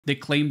They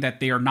claim that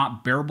they are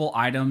not bearable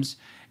items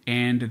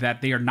and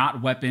that they are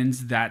not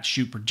weapons that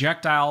shoot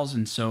projectiles,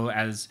 and so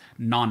as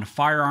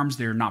non-firearms,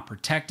 they are not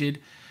protected.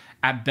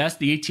 At best,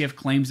 the ATF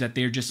claims that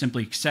they are just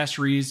simply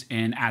accessories,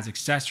 and as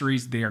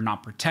accessories, they are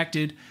not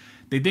protected.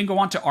 They then go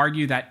on to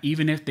argue that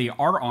even if they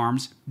are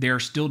arms, they are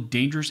still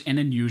dangerous and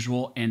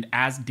unusual, and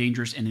as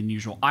dangerous and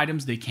unusual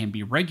items, they can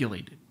be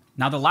regulated.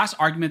 Now, the last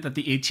argument that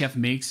the ATF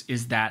makes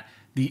is that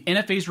the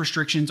NFA's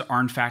restrictions are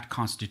in fact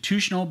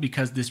constitutional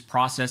because this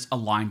process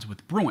aligns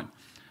with Bruin.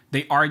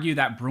 They argue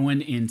that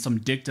Bruin, in some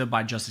dicta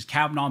by Justice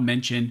Kavanaugh,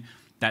 mentioned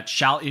that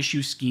shall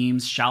issue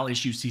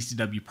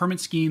CCW permit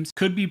schemes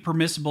could be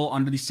permissible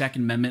under the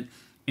Second Amendment.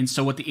 And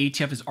so what the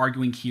ATF is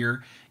arguing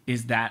here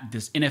is that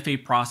this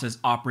NFA process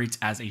operates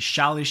as a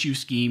shall issue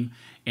scheme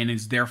and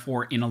is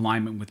therefore in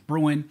alignment with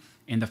Bruin.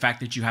 And the fact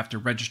that you have to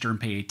register and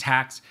pay a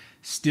tax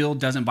still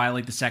doesn't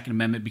violate the Second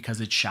Amendment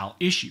because it shall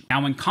issue.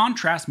 Now, in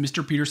contrast,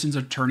 Mr. Peterson's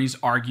attorneys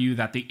argue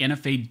that the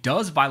NFA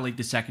does violate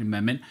the Second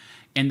Amendment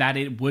and that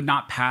it would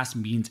not pass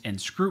means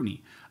and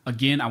scrutiny.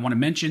 Again, I want to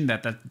mention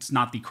that that's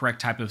not the correct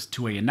type of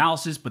 2A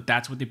analysis, but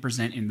that's what they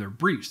present in their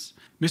briefs.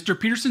 Mr.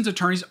 Peterson's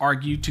attorneys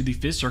argued to the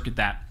Fifth Circuit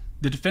that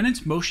the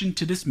defendant's motion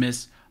to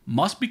dismiss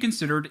must be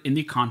considered in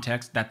the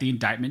context that the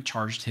indictment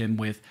charged him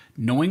with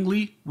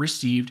knowingly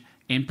received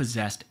and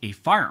possessed a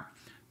firearm.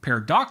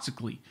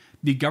 Paradoxically,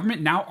 the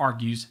government now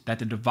argues that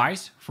the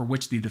device for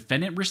which the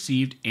defendant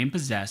received and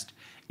possessed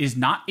is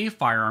not a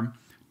firearm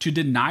to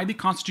deny the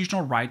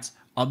constitutional rights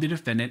of the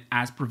defendant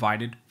as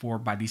provided for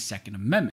by the Second Amendment.